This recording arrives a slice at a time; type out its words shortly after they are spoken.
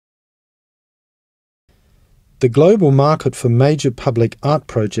The global market for major public art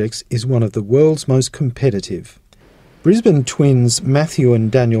projects is one of the world's most competitive. Brisbane twins Matthew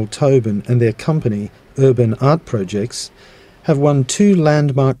and Daniel Tobin and their company, Urban Art Projects, have won 2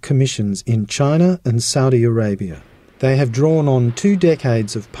 landmark commissions in China and Saudi Arabia. They have drawn on 2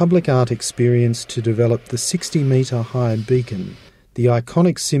 decades of public art experience to develop the 60-metre-high beacon, the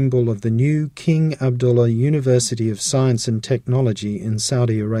iconic symbol of the new King Abdullah University of Science and Technology in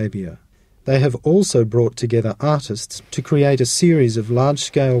Saudi Arabia. They have also brought together artists to create a series of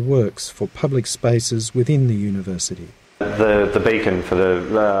large-scale works for public spaces within the university. The beacon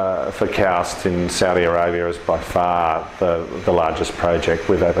for KAUST in Saudi Arabia is by far the largest project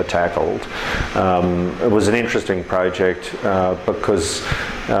we've ever tackled. It was an interesting project because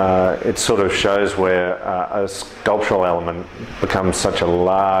it sort of shows where a sculptural element becomes such a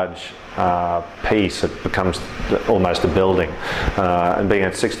large piece, it becomes almost a building, and being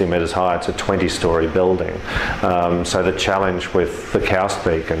at 60 metres high, it's a 20-storey building. So the challenge with the KAUST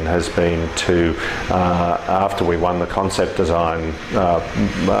beacon has been to, after we won the concept design,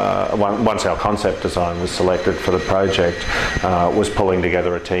 once our concept design was selected for the project, was pulling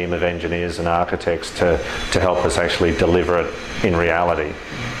together a team of engineers and architects to help us actually deliver it in reality.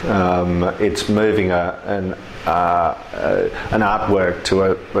 It's moving an artwork to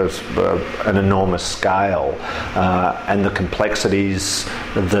an enormous scale, and the complexities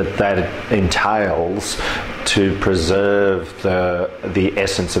that entails to preserve the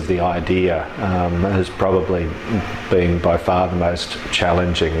essence of the idea has probably been by far the most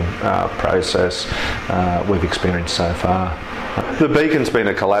challenging process we've experienced so far. The beacon's been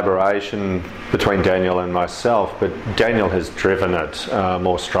a collaboration between Daniel and myself, but Daniel has driven it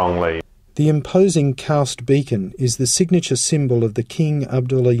more strongly. The imposing KAUST beacon is the signature symbol of the King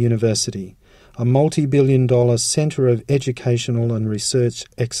Abdullah University, a multi-billion-dollar centre of educational and research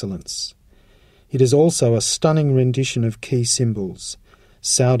excellence. It is also a stunning rendition of key symbols: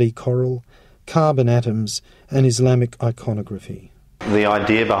 Saudi coral, carbon atoms and Islamic iconography. The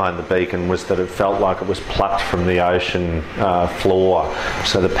idea behind the beacon was that it felt like it was plucked from the ocean floor.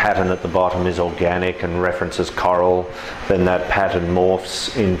 So the pattern at the bottom is organic and references coral. Then that pattern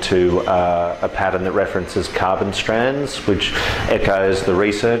morphs into a pattern that references carbon strands, which echoes the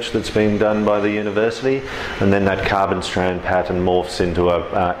research that's being done by the university. And then that carbon strand pattern morphs into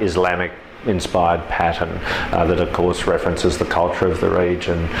a Islamic inspired pattern that of course references the culture of the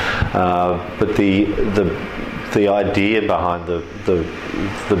region. But the idea behind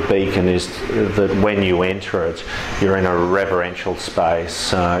the beacon is that when you enter it, you're in a reverential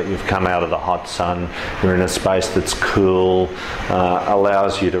space. You've come out of the hot sun. You're in a space that's cool,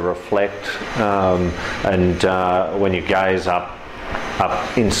 allows you to reflect, and when you gaze up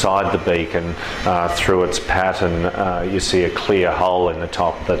inside the beacon through its pattern, you see a clear hole in the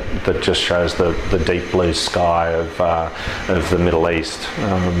top that just shows the deep blue sky of the Middle East.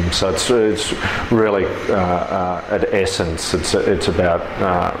 So it's really at essence it's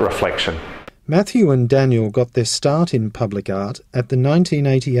about reflection. Matthew and Daniel got their start in public art at the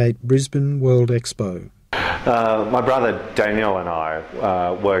 1988 Brisbane World Expo. My brother Daniel and I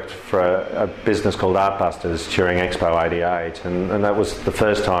worked for a business called Artbusters during Expo 88, and that was the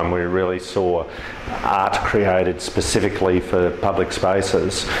first time we really saw art created specifically for public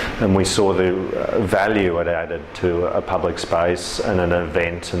spaces, and we saw the value it added to a public space and an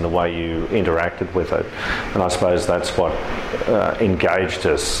event and the way you interacted with it. And I suppose that's what engaged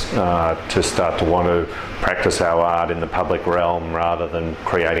us to start to want to practice our art in the public realm rather than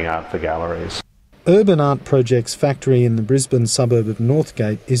creating art for galleries. Urban Art Projects' factory in the Brisbane suburb of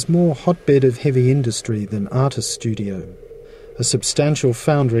Northgate is more hotbed of heavy industry than artist studio. A substantial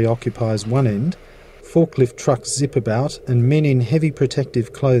foundry occupies one end, forklift trucks zip about, and men in heavy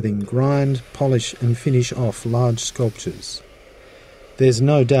protective clothing grind, polish and finish off large sculptures. There's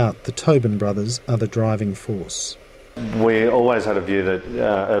no doubt the Tobin brothers are the driving force. We always had a view that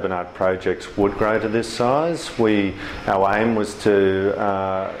urban art projects would grow to this size. Our aim was to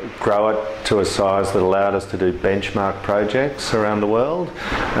grow it to a size that allowed us to do benchmark projects around the world,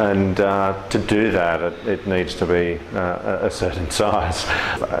 and to do that it needs to be a certain size.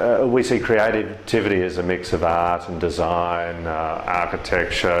 We see creativity as a mix of art and design,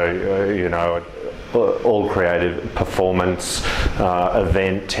 architecture, all creative performance,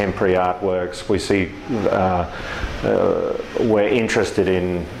 event, temporary artworks. We see we're interested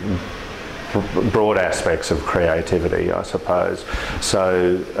in broad aspects of creativity, I suppose.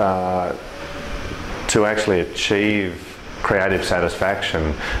 So to actually achieve creative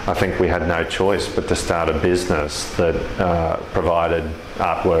satisfaction, I think we had no choice but to start a business that provided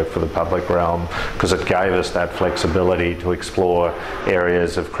artwork for the public realm, because it gave us that flexibility to explore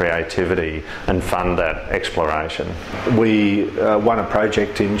areas of creativity and fund that exploration. We won a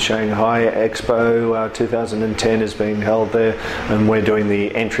project in Shanghai Expo 2010 is being held there, and we're doing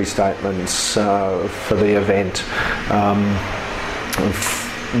the entry statements for the event.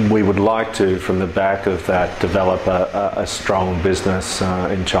 We would like to, from the back of that, develop a strong business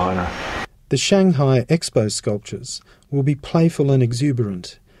in China. The Shanghai Expo sculptures will be playful and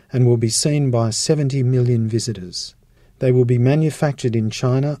exuberant and will be seen by 70 million visitors. They will be manufactured in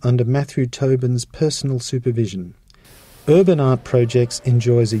China under Daniel Tobin's personal supervision. Urban Art Projects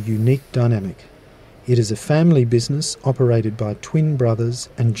enjoys a unique dynamic. It is a family business operated by twin brothers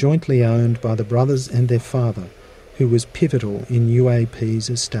and jointly owned by the brothers and their father, who was pivotal in UAP's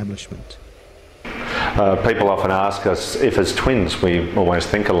establishment. People often ask us if as twins we always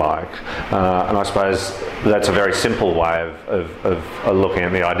think alike, and I suppose that's a very simple way of looking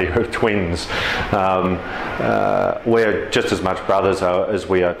at the idea of twins. We're just as much brothers as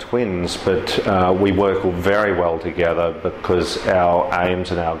we are twins, but we work very well together because our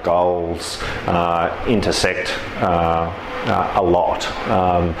aims and our goals intersect a lot.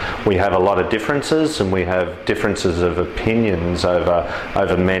 We have a lot of differences, and we have differences of opinions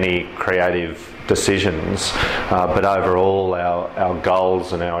over many creative decisions, but overall our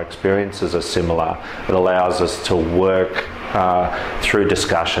goals and our experiences are similar. It allows us to work through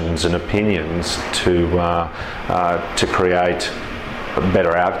discussions and opinions to create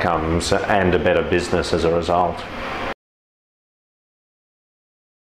better outcomes and a better business as a result.